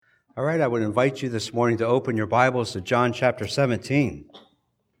All right, I would invite you this morning to open your Bibles to John chapter 17.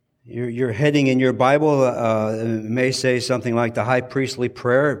 Your heading in your Bible may say something like the high priestly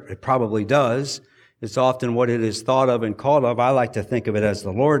prayer. It probably does. It's often what it is thought of and called of. I like to think of it as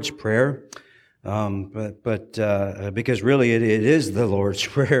the Lord's Prayer, because really it is the Lord's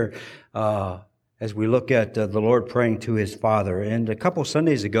Prayer as we look at the Lord praying to His Father. And a couple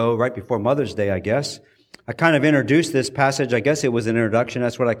Sundays ago, right before Mother's Day, I guess, I kind of introduced this passage. I guess it was an introduction.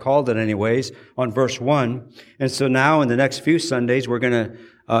 That's what I called it anyways, on verse 1. And so now in the next few Sundays, we're going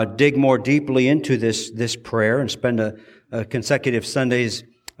to dig more deeply into this prayer and spend a consecutive Sundays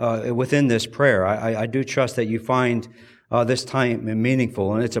within this prayer. I do trust that you find this time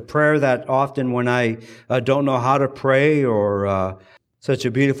meaningful. And it's a prayer that often when I don't know how to pray or such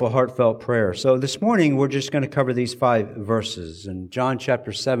a beautiful, heartfelt prayer. So this morning, we're just going to cover these 5 verses. In John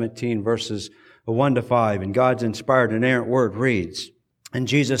chapter 17, verses 1 to 5, and God's inspired inerrant word reads, "And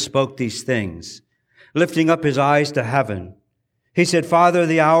Jesus spoke these things, lifting up His eyes to heaven. He said, Father,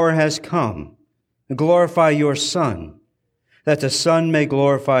 the hour has come. Glorify your Son, that the Son may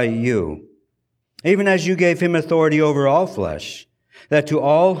glorify you, even as you gave Him authority over all flesh, that to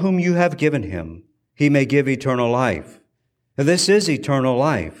all whom you have given Him, He may give eternal life. This is eternal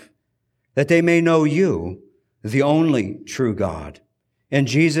life, that they may know you, the only true God, and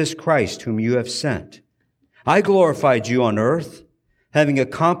Jesus Christ, whom you have sent. I glorified you on earth, having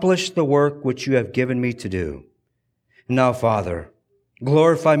accomplished the work which you have given me to do. Now, Father,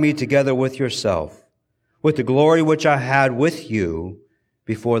 glorify me together with yourself, with the glory which I had with you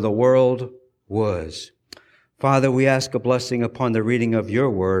before the world was." Father, we ask a blessing upon the reading of your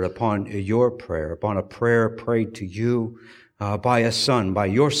word, upon your prayer, upon a prayer prayed to you by a Son, by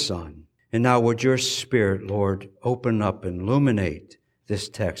your Son. And now would your Spirit, Lord, open up and illuminate this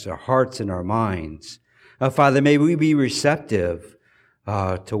text, our hearts and our minds. Father, may we be receptive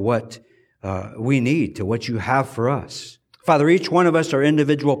to what we need, to what you have for us. Father, each one of us are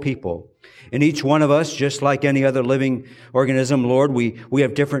individual people. And each one of us, just like any other living organism, Lord, we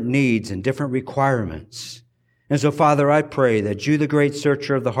have different needs and different requirements. And so, Father, I pray that you, the great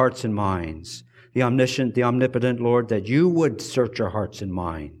searcher of the hearts and minds, the omniscient, the omnipotent, Lord, that you would search our hearts and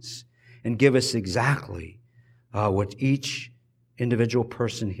minds and give us exactly what each individual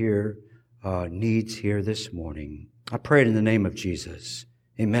person here needs here this morning. I pray it in the name of Jesus.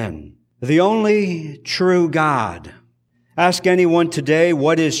 Amen. The only true God. Ask anyone today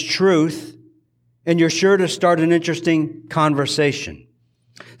what is truth, and you're sure to start an interesting conversation.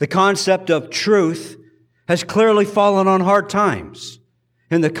 The concept of truth has clearly fallen on hard times,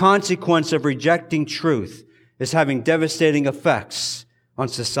 and the consequence of rejecting truth is having devastating effects on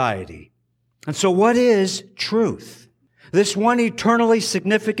society. And so what is truth? This one eternally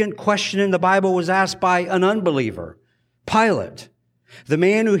significant question in the Bible was asked by an unbeliever, Pilate, the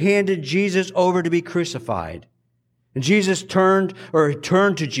man who handed Jesus over to be crucified. And Pilate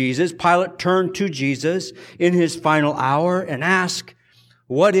turned to Jesus in his final hour and asked,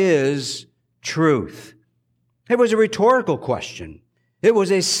 "What is truth?" It was a rhetorical question. It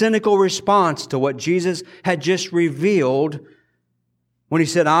was a cynical response to what Jesus had just revealed when He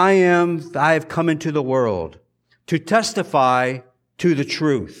said, I have come into the world to testify to the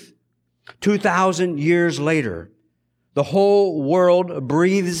truth. 2,000 years later, the whole world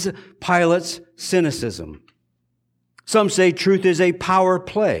breathes Pilate's cynicism. Some say truth is a power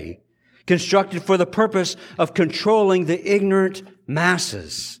play constructed for the purpose of controlling the ignorant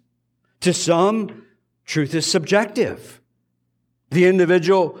masses. To some, truth is subjective, the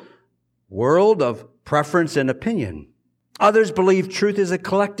individual world of preference and opinion. Others believe truth is a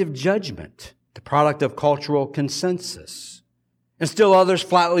collective judgment, the product of cultural consensus. And still others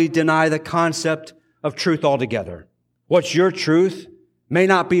flatly deny the concept of truth altogether. What's your truth may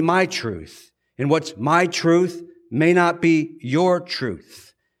not be my truth, and what's my truth may not be your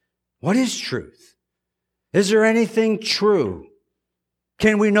truth. What is truth? Is there anything true?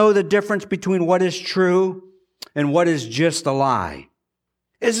 Can we know the difference between what is true and what is just a lie?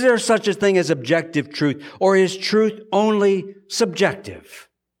 Is there such a thing as objective truth, or is truth only subjective?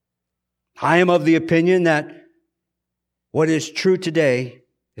 I am of the opinion that what is true today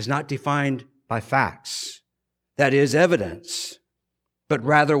is not defined by facts, that is, evidence, but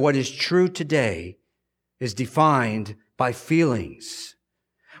rather what is true today is defined by feelings.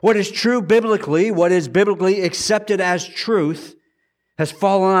 What is true biblically, what is biblically accepted as truth, has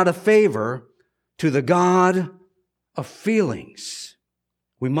fallen out of favor to the God of feelings.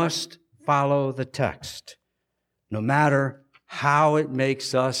 We must follow the text, no matter how it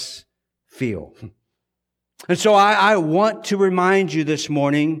makes us feel. And so I want to remind you this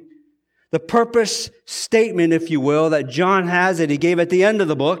morning the purpose statement, if you will, that John has, that he gave at the end of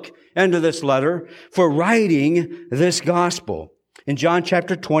the book, end of this letter, for writing this gospel. In John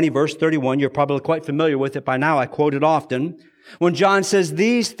chapter 20, verse 31, you're probably quite familiar with it by now. I quote it often. When John says,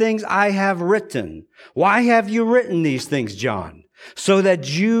 "These things I have written." Why have you written these things, John? So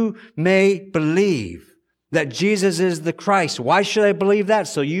that you may believe that Jesus is the Christ. Why should I believe that?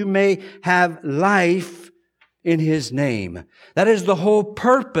 So you may have life in His name. That is the whole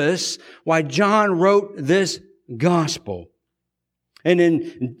purpose why John wrote this gospel.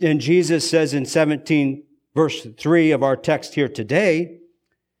 And Jesus says in 17 verse 3 of our text here today,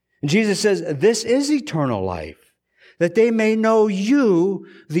 Jesus says, "This is eternal life, that they may know you,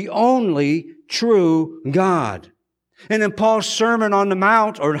 the only true God." And in Paul's Sermon on the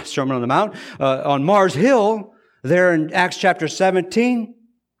Mount, on Mars Hill, there in Acts chapter 17,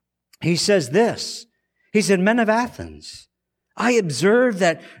 he says this. He said, "Men of Athens, I observe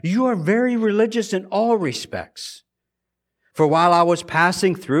that you are very religious in all respects. For while I was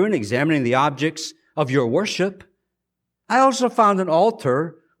passing through and examining the objects of your worship, I also found an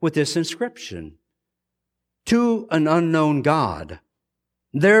altar with this inscription: To an unknown God.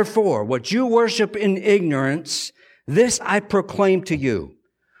 Therefore, what you worship in ignorance, this I proclaim to you,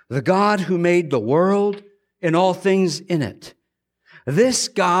 the God who made the world and all things in it. This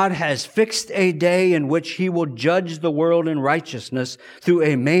God has fixed a day in which He will judge the world in righteousness through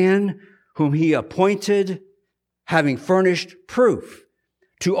a man whom He appointed, having furnished proof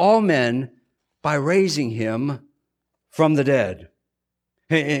to all men by raising Him from the dead."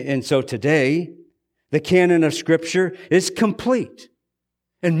 And so today, the canon of Scripture is complete.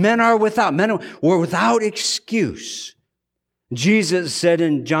 And men were without excuse. Jesus said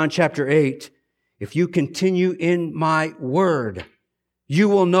in John chapter 8, "If you continue in my word, you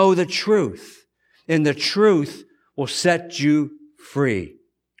will know the truth, and the truth will set you free,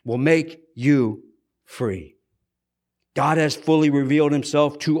 will make you free." God has fully revealed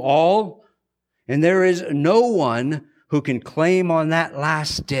Himself to all, and there is no one who can claim on that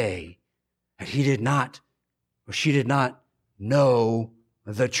last day that he did not or she did not know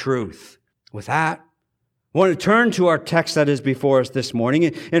the truth. With that, I want to turn to our text that is before us this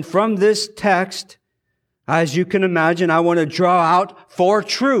morning. And from this text, as you can imagine, I want to draw out 4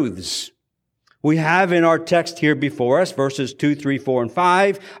 truths. We have in our text here before us verses 2, 3, 4, and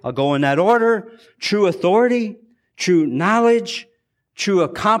 5. I'll go in that order. True authority, true knowledge, true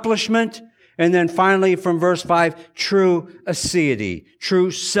accomplishment, and then finally from verse 5, true aseity,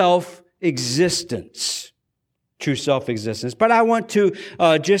 true self-existence. True self-existence. But I want to,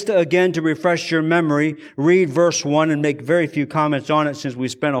 just again to refresh your memory, read verse 1 and make very few comments on it since we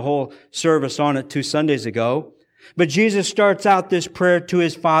spent a whole service on it 2 Sundays ago. But Jesus starts out this prayer to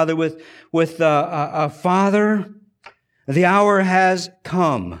His Father with "Father, the hour has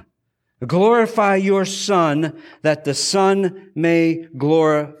come. Glorify your Son, that the Son may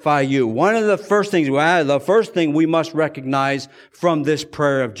glorify you." One of the first thing we must recognize from this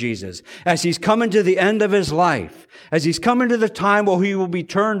prayer of Jesus, as He's coming to the end of His life, as He's coming to the time where He will be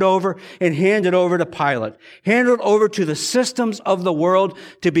turned over and handed over to Pilate, handed over to the systems of the world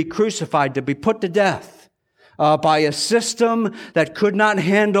to be crucified, to be put to death, by a system that could not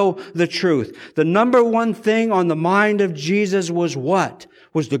handle the truth. The number one thing on the mind of Jesus was what?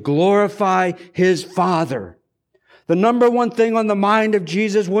 Was to glorify His Father. The number one thing on the mind of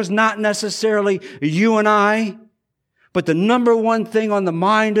Jesus was not necessarily you and I, but the number one thing on the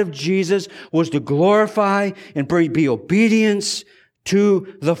mind of Jesus was to glorify and be obedience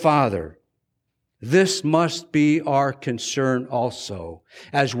to the Father. This must be our concern also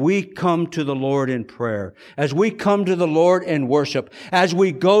as we come to the Lord in prayer, as we come to the Lord in worship, as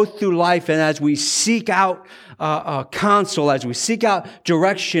we go through life and as we seek out counsel, as we seek out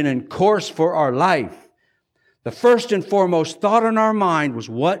direction and course for our life. The first and foremost thought in our mind was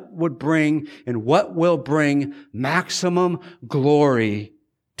what would bring and what will bring maximum glory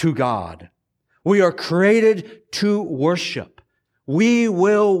to God. We are created to worship. We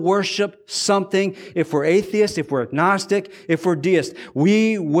will worship something. If we're atheist, if we're agnostic, if we're deist,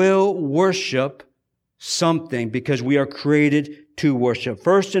 we will worship something because we are created to worship.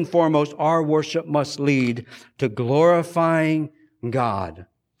 First and foremost, our worship must lead to glorifying God.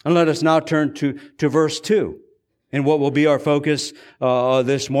 And let us now turn to verse 2. And what will be our focus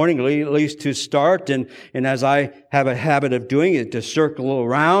this morning, at least to start, and as I have a habit of doing it, to circle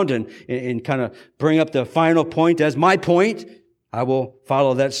around and kind of bring up the final point as my point. I will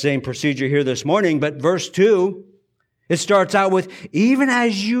follow that same procedure here this morning. But verse 2, it starts out with, "Even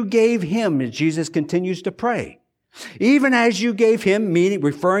as you gave Him," and Jesus continues to pray. "Even as you gave Him," meaning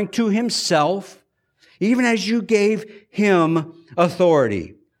referring to Himself, "even as you gave Him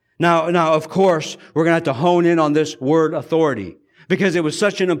authority." Now, of course, we're going to have to hone in on this word authority, because it was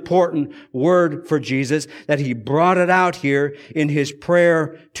such an important word for Jesus that he brought it out here in his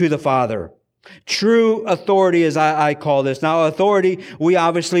prayer to the Father. True authority, as I call this. Now, authority, we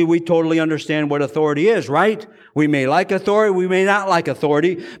totally understand what authority is, right? We may like authority, we may not like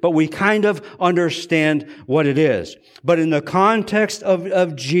authority, but we kind of understand what it is. But in the context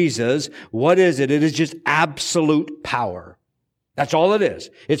of Jesus, what is it? It is just absolute power. That's all it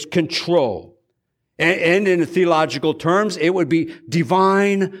is. It's control. And in theological terms, it would be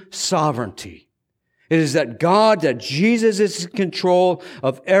divine sovereignty. It is that Jesus is in control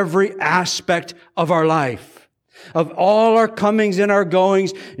of every aspect of our life. Of all our comings and our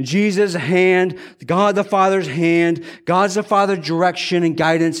goings, Jesus' hand, God the Father's hand, God the Father's direction and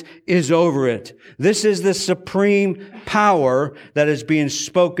guidance is over it. This is the supreme power that is being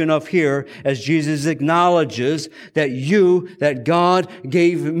spoken of here as Jesus acknowledges that God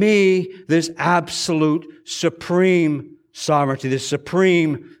gave me this absolute supreme sovereignty, this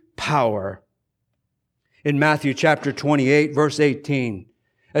supreme power. In Matthew chapter 28, verse 18,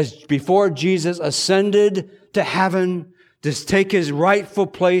 as before Jesus ascended to heaven to take his rightful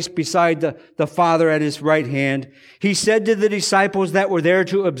place beside the Father at his right hand, he said to the disciples that were there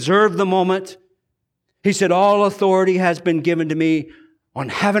to observe the moment, he said, all authority has been given to me on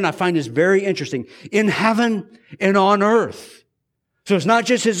heaven. I find this very interesting. In heaven and on earth. So it's not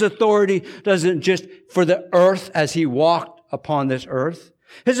just his authority doesn't just for the earth as he walked upon this earth.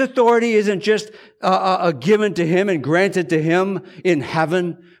 His authority isn't just given to him and granted to him in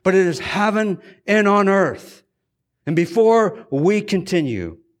heaven, but it is heaven and on earth. And before we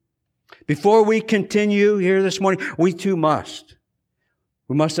continue here this morning, we too must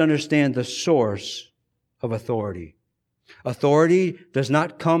understand the source of authority. Authority does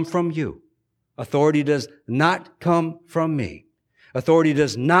not come from you. Authority does not come from me. Authority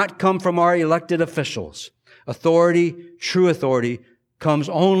does not come from our elected officials. Authority, true authority, comes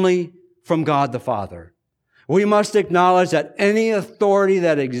only from God the Father. We must acknowledge that any authority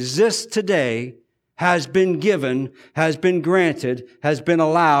that exists today has been given, has been granted, has been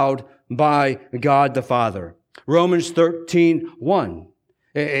allowed by God the Father. Romans 13:1,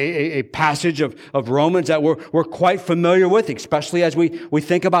 a passage of Romans that we're quite familiar with, especially as we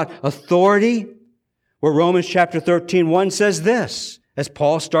think about authority, where Romans chapter 13:1 says this, as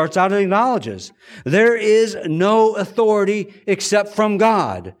Paul starts out and acknowledges, there is no authority except from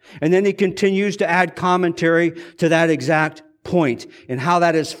God. And then he continues to add commentary to that exact point and how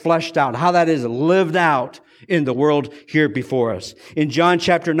that is fleshed out, how that is lived out in the world here before us. In John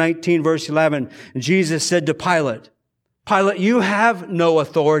chapter 19, verse 11, Jesus said to Pilate, you have no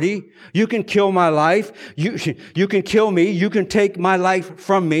authority. You can kill my life. You can kill me. You can take my life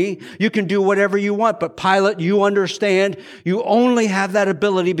from me. You can do whatever you want. But Pilate, you understand, you only have that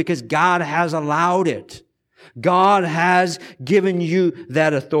ability because God has allowed it. God has given you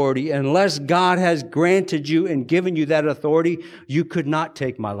that authority. Unless God has granted you and given you that authority, you could not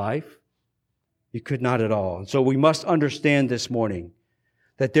take my life. You could not at all. And so we must understand this morning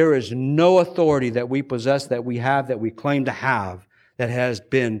that there is no authority that we possess, that we have, that we claim to have, that has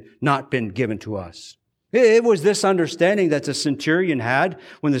not been given to us. It was this understanding that the centurion had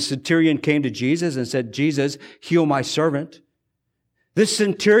when the centurion came to Jesus and said, Jesus, heal my servant. This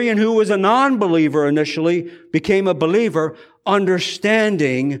centurion, who was a non-believer initially, became a believer,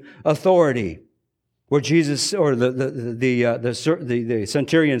 understanding authority. Where Jesus, or the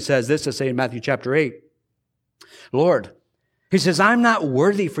centurion says this to say in Matthew chapter 8, Lord, he says, I'm not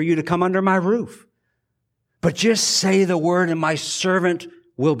worthy for you to come under my roof, but just say the word and my servant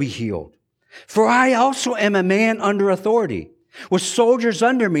will be healed. For I also am a man under authority, with soldiers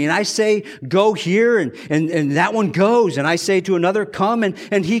under me. And I say, go here, and that one goes. And I say to another, come,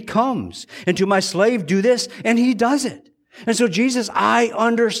 and he comes. And to my slave, do this, and he does it. And so Jesus, I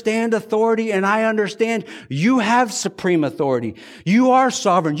understand authority, and I understand you have supreme authority. You are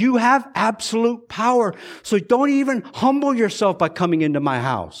sovereign. You have absolute power. So don't even humble yourself by coming into my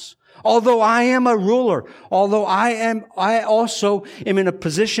house. Although I am a ruler, although I also am in a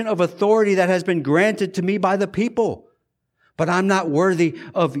position of authority that has been granted to me by the people. But I'm not worthy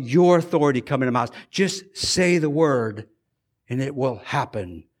of your authority coming to my house. Just say the word and it will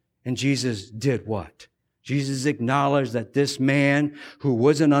happen. And Jesus did what? Jesus acknowledged that this man who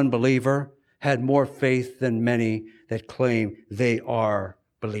was an unbeliever had more faith than many that claim they are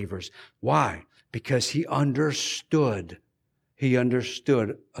believers. Why? Because he understood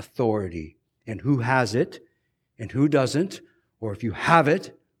authority and who has it and who doesn't, or if you have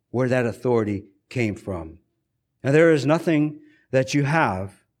it, where that authority came from. Now, there is nothing that you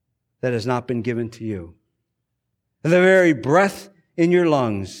have that has not been given to you. The very breath in your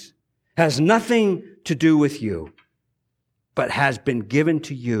lungs has nothing to do with you, but has been given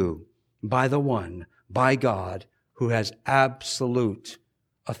to you by the one, by God, who has absolute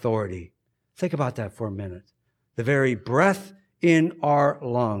authority. Think about that for a minute. The very breath in our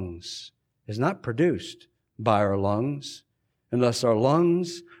lungs is not produced by our lungs unless our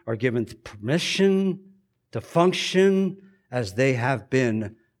lungs are given permission to function as they have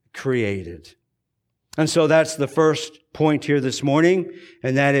been created. And so that's the first point here this morning,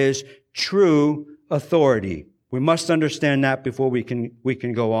 and that is true authority. We must understand that before we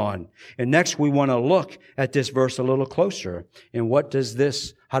can go on. And next we want to look at this verse a little closer. And how does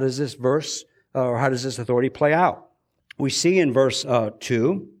this authority play out? We see in verse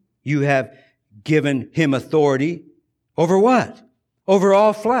 2, you have given him authority over what? Over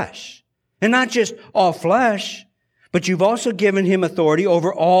all flesh. And not just all flesh, but you've also given him authority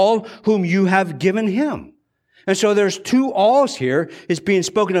over all whom you have given him. And so there's two alls here. It's being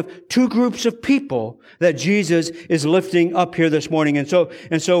spoken of two groups of people that Jesus is lifting up here this morning. And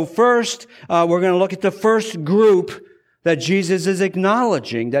so first, we're going to look at the first group that Jesus is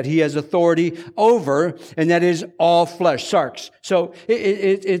acknowledging that he has authority over, and that is all flesh, sarx. So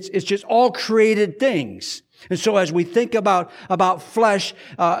it's just all created things. And so as we think about flesh,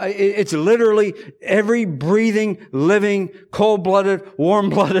 it's literally every breathing, living, cold-blooded,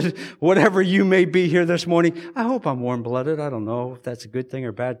 warm-blooded, whatever you may be here this morning. I hope I'm warm-blooded. I don't know if that's a good thing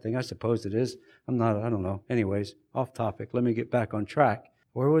or bad thing. I suppose it is. I don't know. Anyways, off topic. Let me get back on track.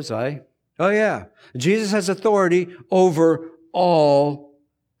 Where was I? Oh yeah. Jesus has authority over all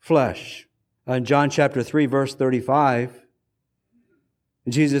flesh. In John chapter 3, verse 35,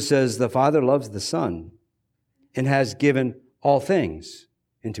 Jesus says, the Father loves the Son and has given all things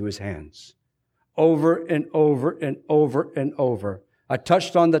into his hands. Over and over and over and over. I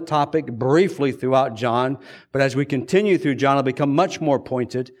touched on the topic briefly throughout John, but as we continue through John, it'll become much more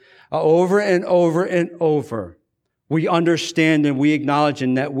pointed. Over and over and over, we understand and we acknowledge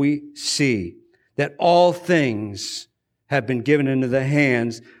and that we see that all things have been given into the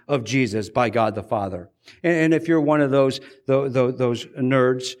hands of Jesus by God the Father. And if you're one of those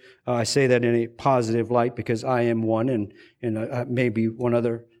nerds, I say that in a positive light because I am one, and maybe one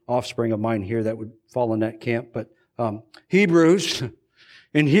other offspring of mine here that would fall in that camp. But in Hebrews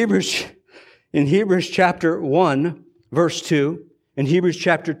chapter 1, verse 2, in Hebrews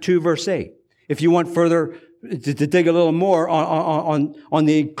chapter 2, verse 8, if you want further to dig a little more on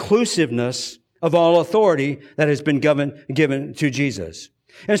the inclusiveness of all authority that has been given to Jesus.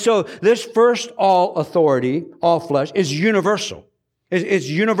 And so this first all authority, all flesh, is universal. It's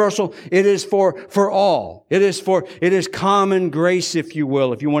universal. It is for all. It is common grace, if you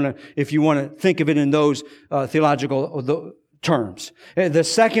will, if you want to think of it in those theological terms. The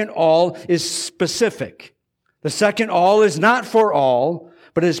second all is specific. The second all is not for all,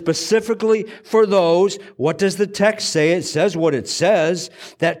 but is specifically for those. What does the text say? It says what it says,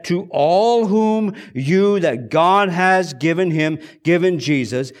 that to all whom that God has given him, given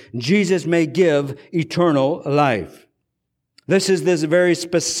Jesus may give eternal life. This is this very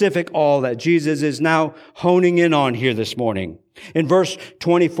specific all that Jesus is now honing in on here this morning. In verse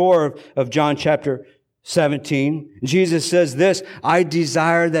 24 of John chapter 17, Jesus says this, I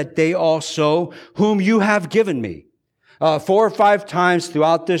desire that they also whom you have given me. 4 or 5 times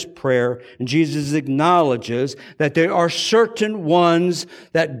throughout this prayer, Jesus acknowledges that there are certain ones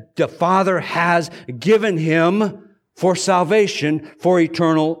that the Father has given him for salvation, for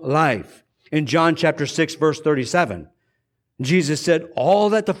eternal life. In John chapter 6, verse 37, Jesus said, all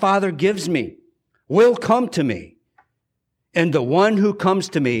that the Father gives me will come to me. And the one who comes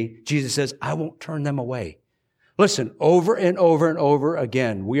to me, Jesus says, I won't turn them away. Listen, over and over and over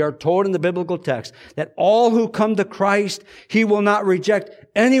again, we are told in the biblical text that all who come to Christ, he will not reject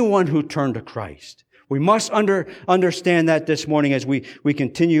anyone who turn to Christ. We must understand that this morning as we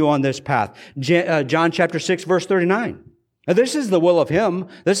continue on this path. John chapter 6, verse 39. Now, this is the will of him.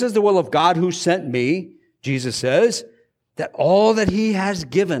 This is the will of God who sent me, Jesus says, that all that he has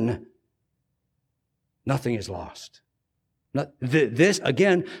given, nothing is lost. This,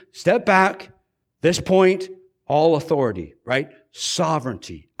 again, step back, this point, all authority, right?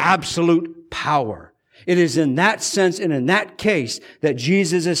 Sovereignty, absolute power. It is in that sense and in that case that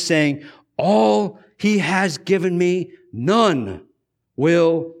Jesus is saying, all he has given me, none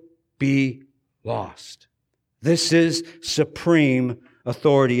will be lost. This is supreme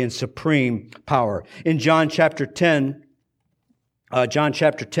authority and supreme power. In John chapter 10,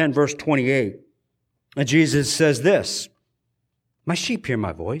 verse 28, Jesus says this, my sheep hear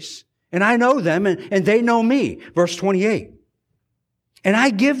my voice, and I know them, and they know me. Verse 28. And I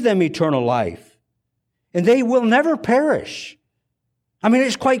give them eternal life, and they will never perish, I mean,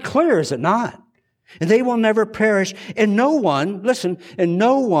 it's quite clear, is it not? And they will never perish, and no one, listen, and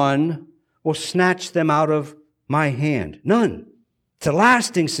no one will snatch them out of my hand. None. It's a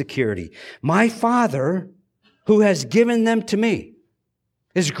lasting security. My Father, who has given them to me,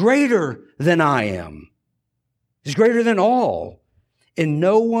 is greater than I am. Is greater than all. And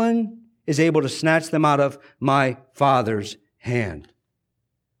no one is able to snatch them out of my Father's hand.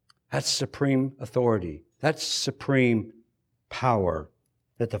 That's supreme authority. That's supreme power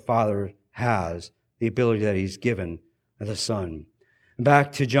that the Father has, the ability that He's given the Son.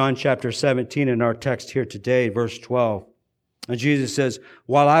 Back to John chapter 17 in our text here today, verse 12. And Jesus says,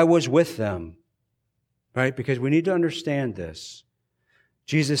 while I was with them, right? Because we need to understand this.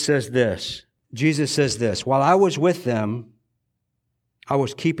 Jesus says this, while I was with them, I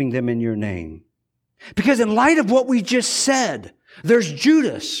was keeping them in your name. Because in light of what we just said, there's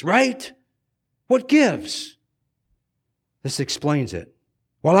Judas, right? What gives? This explains it.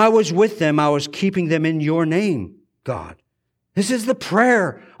 While I was with them, I was keeping them in your name, God. This is the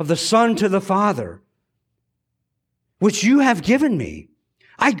prayer of the Son to the Father, which you have given me.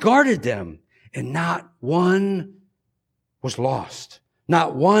 I guarded them, and not one was lost.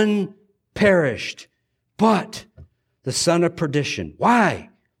 Not one perished, but the son of perdition. Why?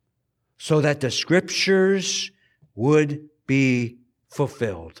 So that the Scriptures would be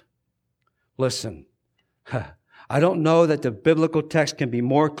fulfilled. Listen, I don't know that the biblical text can be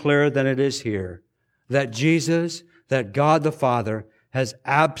more clear than it is here. That Jesus, that God the Father, has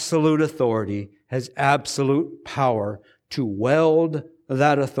absolute authority, has absolute power to weld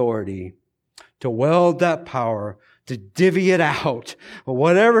that authority, to weld that power, to divvy it out, or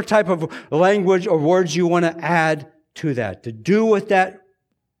whatever type of language or words you want to add to that, to do with that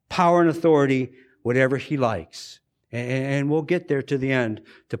power and authority whatever He likes. And we'll get there to the end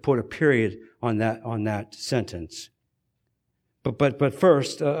to put a period on that sentence. But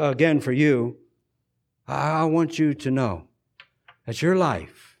first, again for you, I want you to know that your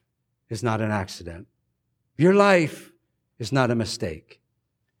life is not an accident. Your life is not a mistake.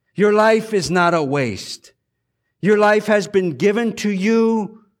 Your life is not a waste. Your life has been given to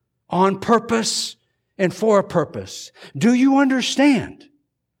you on purpose and for a purpose. Do you understand?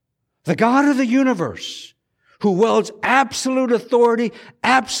 The God of the universe, who wields absolute authority,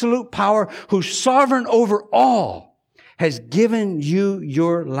 absolute power, who's sovereign over all, has given you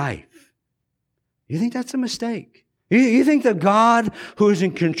your life. You think that's a mistake? You think the God who is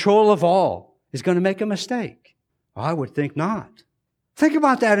in control of all is going to make a mistake? Well, I would think not. Think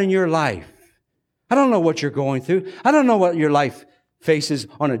about that in your life. I don't know what you're going through. I don't know what your life faces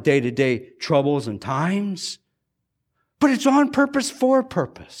on a day-to-day troubles and times. But it's on purpose for a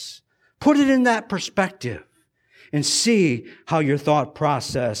purpose. Put it in that perspective and see how your thought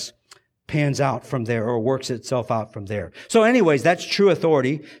process pans out from there or works itself out from there. So anyways, that's true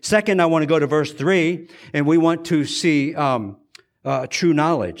authority. Second, I want to go to verse 3, and we want to see true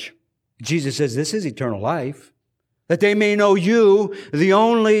knowledge. Jesus says, this is eternal life, that they may know you, the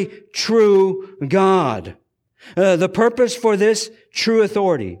only true God. The purpose for this true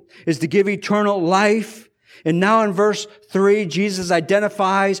authority is to give eternal life. And now in verse 3, Jesus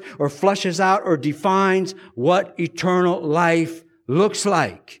identifies or fleshes out or defines what eternal life looks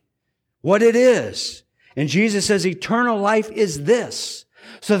like, what it is. And Jesus says eternal life is this,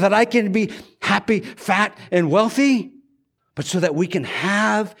 so that I can be happy, fat, and wealthy, but so that we can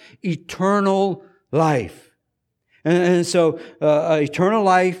have eternal life. And so eternal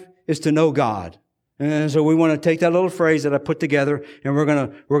life is to know God. And so we want to take that little phrase that I put together, and we're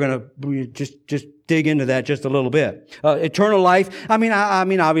gonna just dig into that just a little bit. Eternal life. I mean,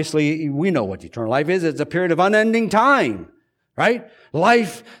 obviously we know what eternal life is. It's a period of unending time, right?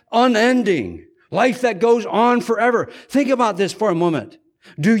 Life unending, life that goes on forever. Think about this for a moment.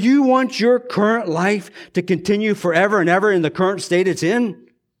 Do you want your current life to continue forever and ever in the current state it's in?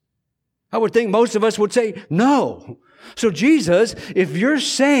 I would think most of us would say no. So Jesus, if you're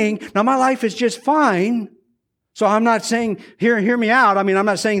saying, now my life is just fine, so I'm not saying, hear me out. I mean, I'm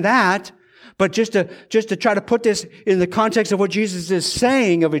not saying that, but just to try to put this in the context of what Jesus is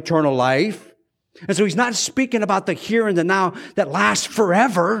saying of eternal life. And so He's not speaking about the here and the now that lasts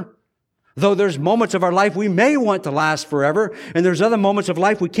forever, though there's moments of our life we may want to last forever, and there's other moments of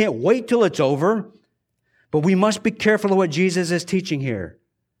life we can't wait till it's over. But we must be careful of what Jesus is teaching here.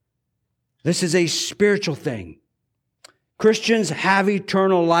 This is a spiritual thing. Christians have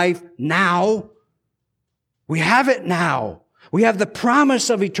eternal life now. We have it now. We have the promise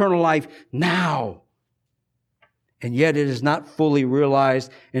of eternal life now. And yet it is not fully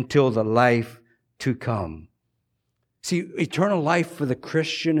realized until the life to come. See, eternal life for the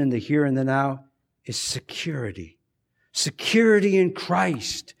Christian in the here and the now is security. security in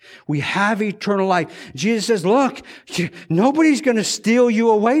Christ. We have eternal life. Jesus says, look, nobody's going to steal you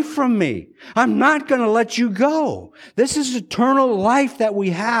away from me. I'm not going to let you go. This is eternal life that we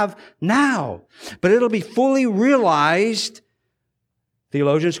have now. But it'll be fully realized.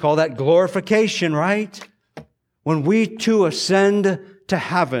 Theologians call that glorification, right? When we too ascend to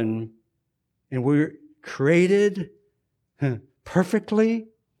heaven and we're created perfectly,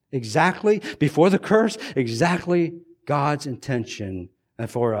 exactly, before the curse, exactly God's intention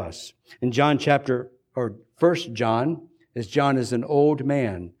for us. In John 1 John, as John is an old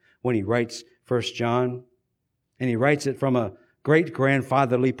man when he writes 1 John, and he writes it from a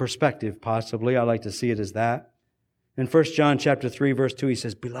great-grandfatherly perspective, possibly. I like to see it as that. In 1 John chapter 3, verse 2, he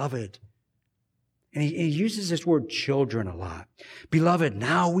says, Beloved. And he uses this word children a lot. Beloved,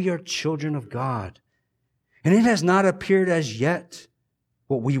 now we are children of God. And it has not appeared as yet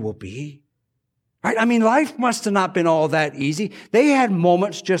what we will be. Right? I mean, life must have not been all that easy. They had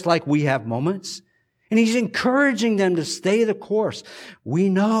moments just like we have moments. And he's encouraging them to stay the course. We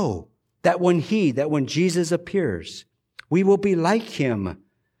know that when Jesus appears, we will be like him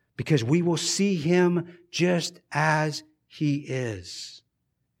because we will see him just as he is.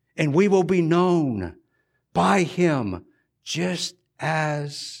 And we will be known by him just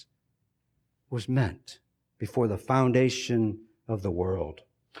as was meant before the foundation of the world.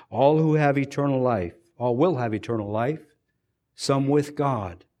 All who have eternal life, all will have eternal life, some with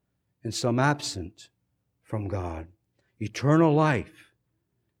God and some absent from God. Eternal life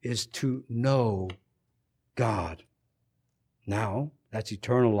is to know God. Now, that's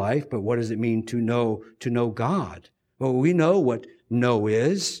eternal life, but what does it mean to know God? Well, we know what know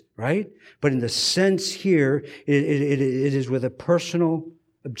is, right? But in the sense here, it is with a personal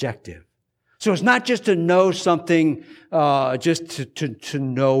objective. So it's not just to know something, just to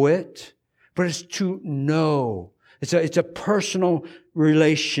know it, but it's to know. It's a personal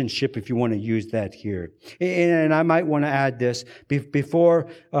relationship, if you want to use that here. And I might want to add this before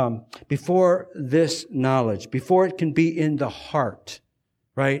this knowledge, before it can be in the heart,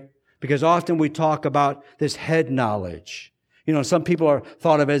 right? Because often we talk about this head knowledge. You know, some people are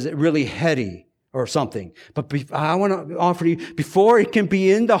thought of as really heady or something. But I want to offer you, before it can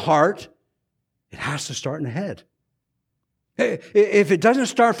be in the heart, it has to start in the head. If it doesn't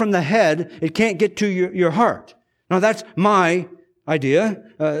start from the head, it can't get to your heart. Now, that's my idea.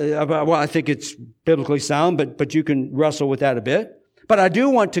 Well, I think it's biblically sound, but you can wrestle with that a bit. But I do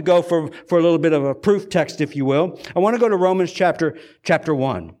want to go for a little bit of a proof text, if you will. I want to go to Romans chapter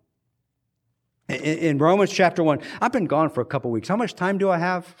 1. In Romans chapter 1, I've been gone for a couple weeks. How much time do I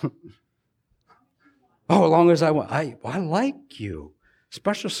have? Oh, as long as I want. I like you.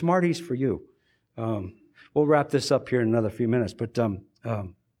 Special Smarties for you. We'll wrap this up here in another few minutes. But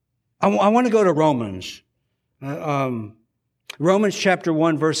I want to go to Romans. Romans chapter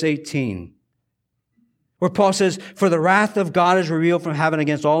 1, verse 18. Where Paul says, For the wrath of God is revealed from heaven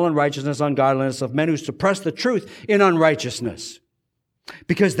against all unrighteousness, ungodliness of men who suppress the truth in unrighteousness.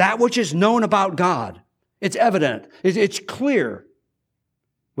 Because that which is known about God, it's evident, it's clear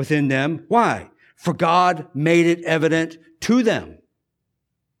within them. Why? For God made it evident to them.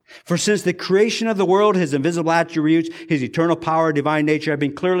 For since the creation of the world, his invisible attributes, his eternal power, divine nature have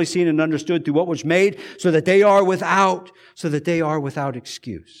been clearly seen and understood through what was made, so that they are without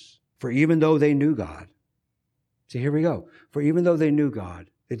excuse. For even though they knew God. See, here we go. For even though they knew God,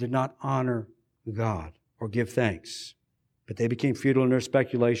 they did not honor God or give thanks. But they became futile in their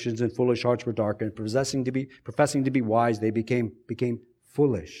speculations, and foolish hearts were darkened. Professing to be wise, they became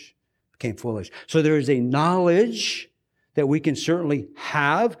foolish. So there is a knowledge that we can certainly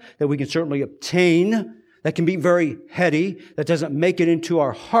have, that we can certainly obtain, that can be very heady, that doesn't make it into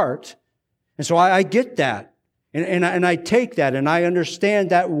our heart. And so I get that. And I take that, and I understand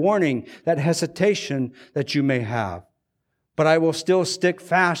that warning, that hesitation that you may have. But I will still stick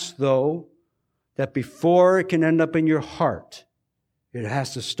fast, though, that before it can end up in your heart, it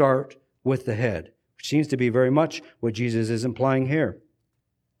has to start with the head, which seems to be very much what Jesus is implying here.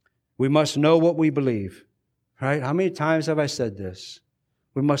 We must know what we believe, right? How many times have I said this?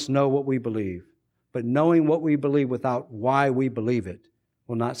 We must know what we believe. But knowing what we believe without why we believe it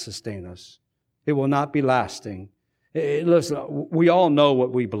will not sustain us. It will not be lasting. Listen, we all know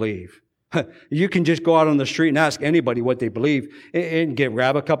what we believe. You can just go out on the street and ask anybody what they believe and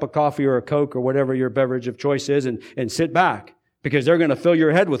grab a cup of coffee or a Coke or whatever your beverage of choice is and sit back, because they're going to fill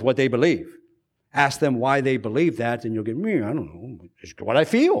your head with what they believe. Ask them why they believe that, and you'll get, I don't know, it's what I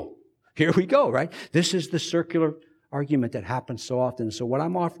feel. Here we go, right? This is the circular argument that happens so often. So what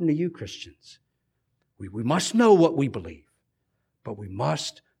I'm offering to you, Christians, we must know what we believe, but we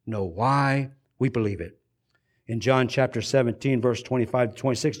must know why we believe it. In John chapter 17, verse 25 to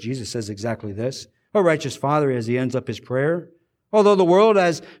 26, Jesus says exactly this. O righteous Father, as he ends up his prayer, although the world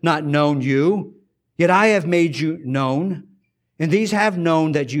has not known you, yet I have made you known, and these have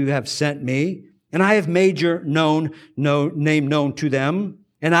known that you have sent me, and I have made your name known to them,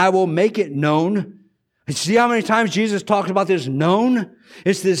 and I will make it known. And see how many times Jesus talks about this known?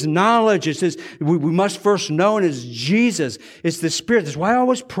 It's this knowledge. It's this, we must first know, and it's Jesus. It's the Spirit. That's why I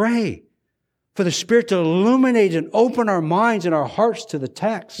always pray for the Spirit to illuminate and open our minds and our hearts to the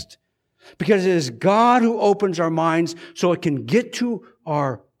text. Because it is God who opens our minds so it can get to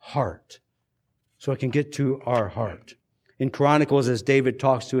our heart. So it can get to our heart. In Chronicles, as David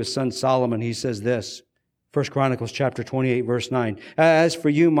talks to his son Solomon, he says this. 1 Chronicles chapter 28, verse 9. As for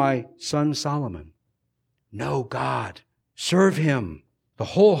you, my son Solomon, know God. Serve Him, the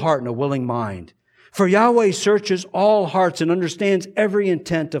whole heart and a willing mind. For Yahweh searches all hearts and understands every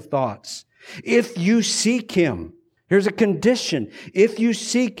intent of thoughts. If you seek Him, here's a condition. If you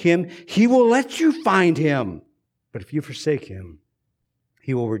seek Him, He will let you find Him. But if you forsake Him,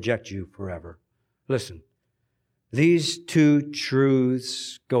 He will reject you forever. Listen, these two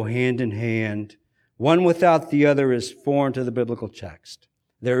truths go hand in hand. One without the other is foreign to the biblical text.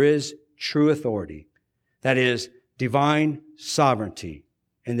 There is true authority. That is divine sovereignty.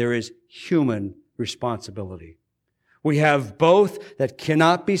 And there is human responsibility. We have both that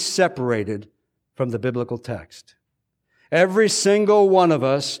cannot be separated from the biblical text. Every single one of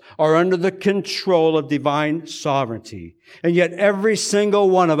us are under the control of divine sovereignty. And yet every single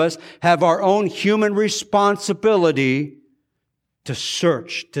one of us have our own human responsibility to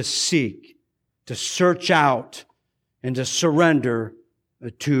search, to seek, to search out, and to surrender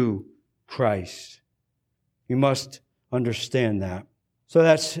to Christ. You must understand that. So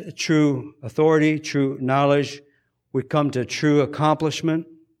that's true authority, true knowledge. We come to true accomplishment.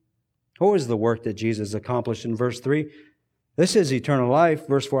 What was the work that Jesus accomplished in verse 3? This is eternal life.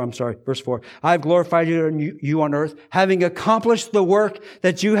 Verse 4. I have glorified you on earth, having accomplished the work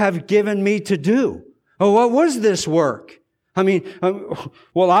that you have given me to do. Oh, what was this work?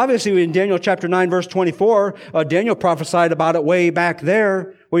 Well, obviously in Daniel chapter 9, verse 24, Daniel prophesied about it way back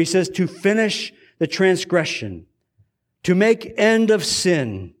there, where he says to finish the transgression, to make end of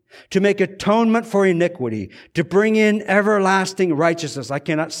sin, to make atonement for iniquity, to bring in everlasting righteousness. I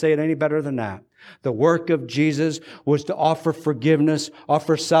cannot say it any better than that. The work of Jesus was to offer forgiveness,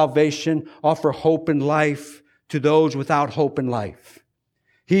 offer salvation, offer hope and life to those without hope and life.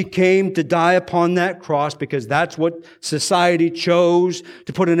 He came to die upon that cross because that's what society chose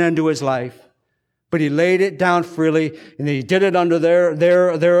to put an end to His life. But He laid it down freely, and He did it under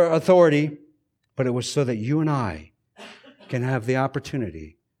their authority. But it was so that you and I can have the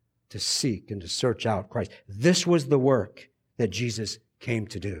opportunity to seek and to search out Christ. This was the work that Jesus came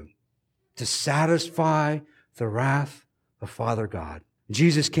to do, to satisfy the wrath of Father God.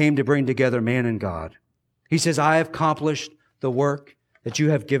 Jesus came to bring together man and God. He says, I have accomplished the work that you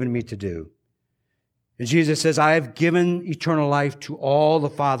have given me to do. And Jesus says, I have given eternal life to all the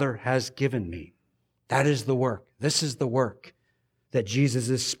Father has given me. That is the work. This is the work that Jesus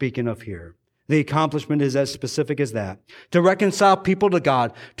is speaking of here. The accomplishment is as specific as that. To reconcile people to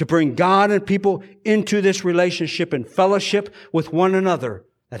God, to bring God and people into this relationship and fellowship with one another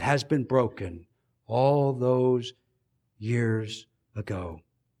that has been broken all those years ago.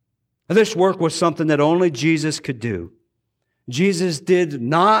 And this work was something that only Jesus could do. Jesus did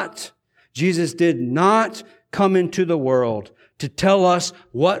not come into the world to tell us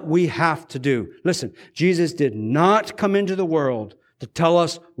what we have to do. Listen, Jesus did not come into the world to tell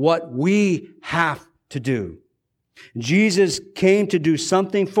us what we have to do. Jesus came to do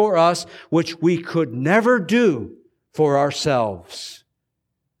something for us which we could never do for ourselves.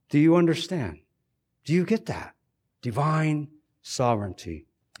 Do you understand? Do you get that? Divine sovereignty.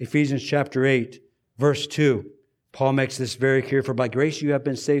 Ephesians chapter 8, verse 2. Paul makes this very clear. For by grace you have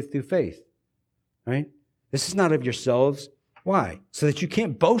been saved through faith. Right? This is not of yourselves. Why? So that you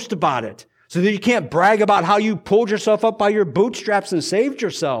can't boast about it. So that you can't brag about how you pulled yourself up by your bootstraps and saved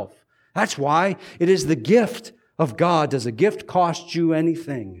yourself. That's why it is the gift of God. Does a gift cost you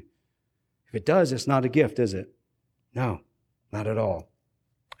anything? If it does, it's not a gift, is it? No, not at all.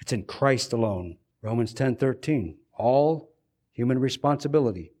 It's in Christ alone. Romans 10:13. All human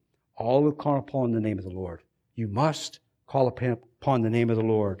responsibility. All who call upon the name of the Lord. You must call upon the name of the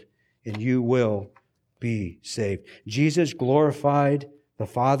Lord, and you will be saved. Jesus glorified the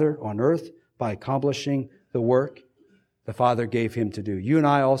Father on earth by accomplishing the work the Father gave Him to do. You and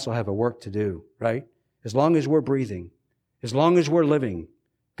I also have a work to do, right? As long as we're breathing, as long as we're living,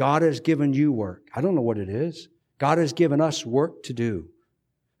 God has given you work. I don't know what it is. God has given us work to do.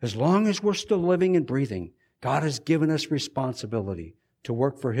 As long as we're still living and breathing, God has given us responsibility to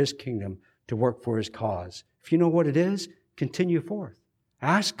work for His kingdom, to work for His cause. If you know what it is, continue forth.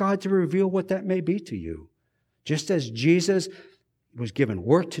 Ask God to reveal what that may be to you. Just as Jesus was given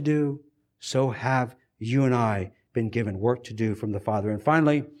work to do, so have you and I been given work to do from the Father. And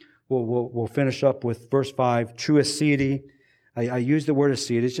finally, we'll finish up with verse 5, true aseity. I use the word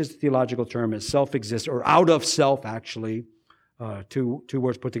aseity. It's just a theological term. It's self-exist, or out of self, actually. Two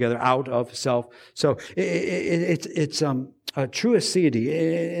words put together, out of self. So it's true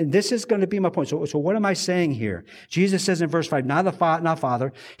aseity. And this is going to be my point. So what am I saying here? Jesus says in verse 5, not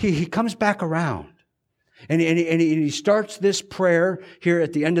Father. He comes back around. And he starts this prayer here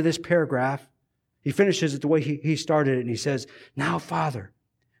at the end of this paragraph. He finishes it the way he started it. And he says, now, Father,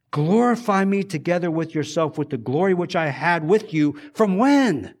 glorify me together with yourself with the glory which I had with you. From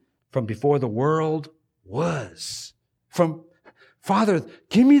when? From before the world was. Father,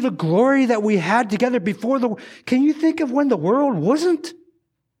 give me the glory that we had together before Can you think of when the world wasn't?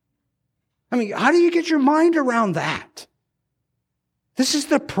 I mean, how do you get your mind around that? This is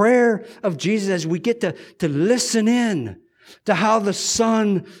the prayer of Jesus as we get to listen in to how the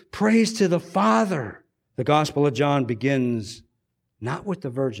Son prays to the Father. The Gospel of John begins not with the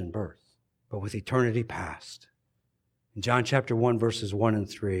virgin birth, but with eternity past. In John chapter 1, verses 1 and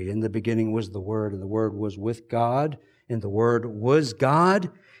 3, in the beginning was the Word, and the Word was with God, and the Word was God.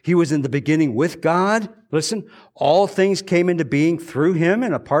 He was in the beginning with God. Listen, all things came into being through Him,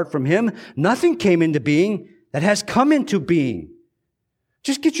 and apart from Him, nothing came into being that has come into being.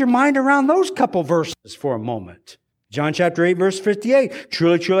 Just get your mind around those couple verses for a moment. John chapter 8, verse 58.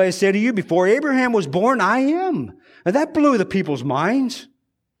 Truly, truly, I say to you, before Abraham was born, I am. And that blew the people's minds.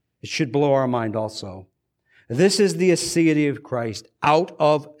 It should blow our mind also. This is the aseity of Christ, out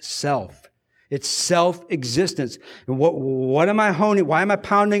of self. It's self-existence. And what am I honing? Why am I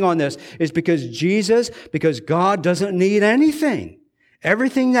pounding on this? It's because God doesn't need anything.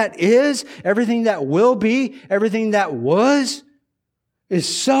 Everything that is, everything that will be, everything that was, is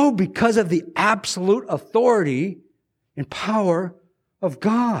so because of the absolute authority and power of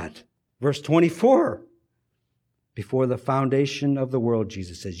God. Verse 24. Before the foundation of the world,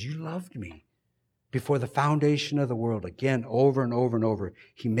 Jesus says, you loved me. Before the foundation of the world. Again, over and over and over,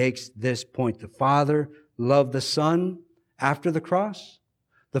 He makes this point. The Father loved the Son after the cross.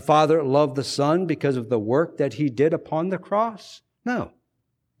 The Father loved the Son because of the work that He did upon the cross. No.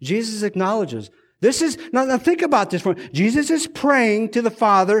 Jesus acknowledges. Now think about this. Jesus is praying to the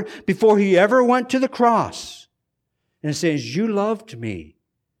Father before He ever went to the cross. And it says, you loved me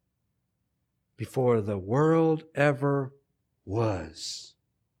before the world ever was.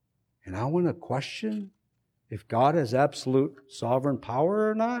 And I want to question if God has absolute sovereign power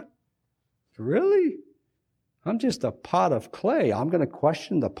or not. Really? I'm just a pot of clay. I'm going to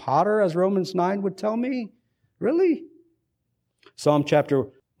question the potter, as Romans 9 would tell me? Really? Psalm chapter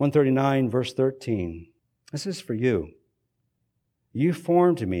 139, verse 13. This is for you. You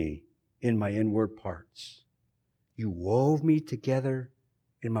formed me in my inward parts. You wove me together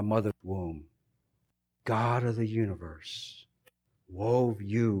in my mother's womb. God of the universe wove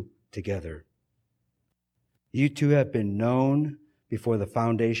you together. You two have been known before the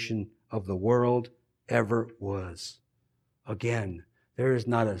foundation of the world ever was. Again, there is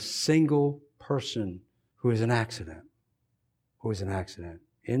not a single person who is an accident.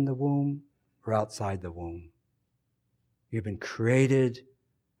 In the womb or outside the womb. You've been created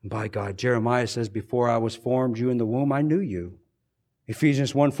by God. Jeremiah says, before I was formed you in the womb, I knew you.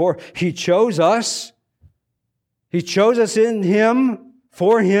 Ephesians 1:4, He chose us. He chose us in Him,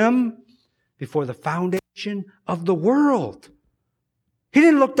 for Him, before the foundation of the world. He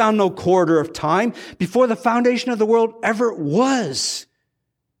didn't look down no corridor of time. Before the foundation of the world ever was,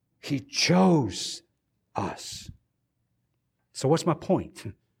 He chose us. So what's my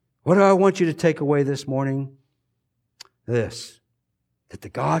point? What do I want you to take away this morning? This, that the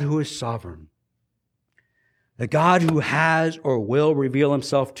God who is sovereign, the God who has or will reveal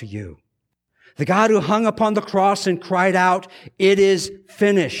Himself to you, the God who hung upon the cross and cried out, it is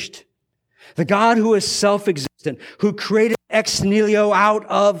finished. The God who is self-existent, who created ex nihilo out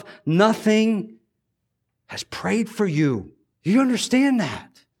of nothing, has prayed for you. Do you understand that?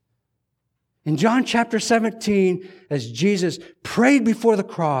 In John chapter 17, as Jesus prayed before the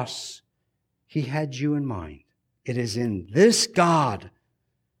cross, He had you in mind. It is in this God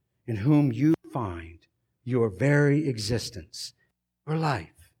in whom you find your very existence, your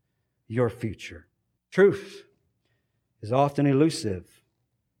life, your future. Truth is often elusive,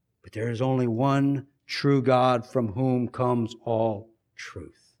 but there is only one true God from whom comes all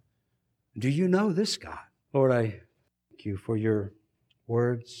truth. Do you know this God? Lord, I thank You for Your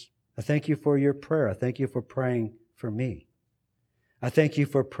words. I thank you for your prayer. I thank you for praying for me. I thank you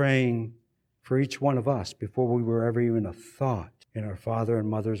for praying for each one of us before we were ever even a thought in our father and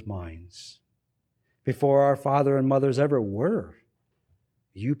mother's minds. Before our father and mothers ever were,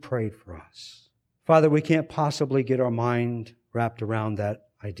 you prayed for us. Father, we can't possibly get our mind wrapped around that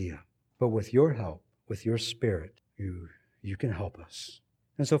idea. But with your help, with your Spirit, you can help us.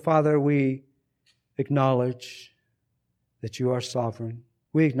 And so, Father, we acknowledge that you are sovereign.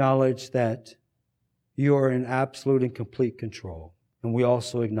 We acknowledge that you are in absolute and complete control. And we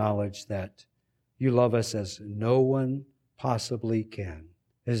also acknowledge that you love us as no one possibly can.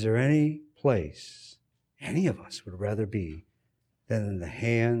 Is there any place any of us would rather be than in the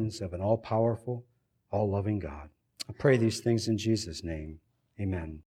hands of an all-powerful, all-loving God? I pray these things in Jesus' name. Amen.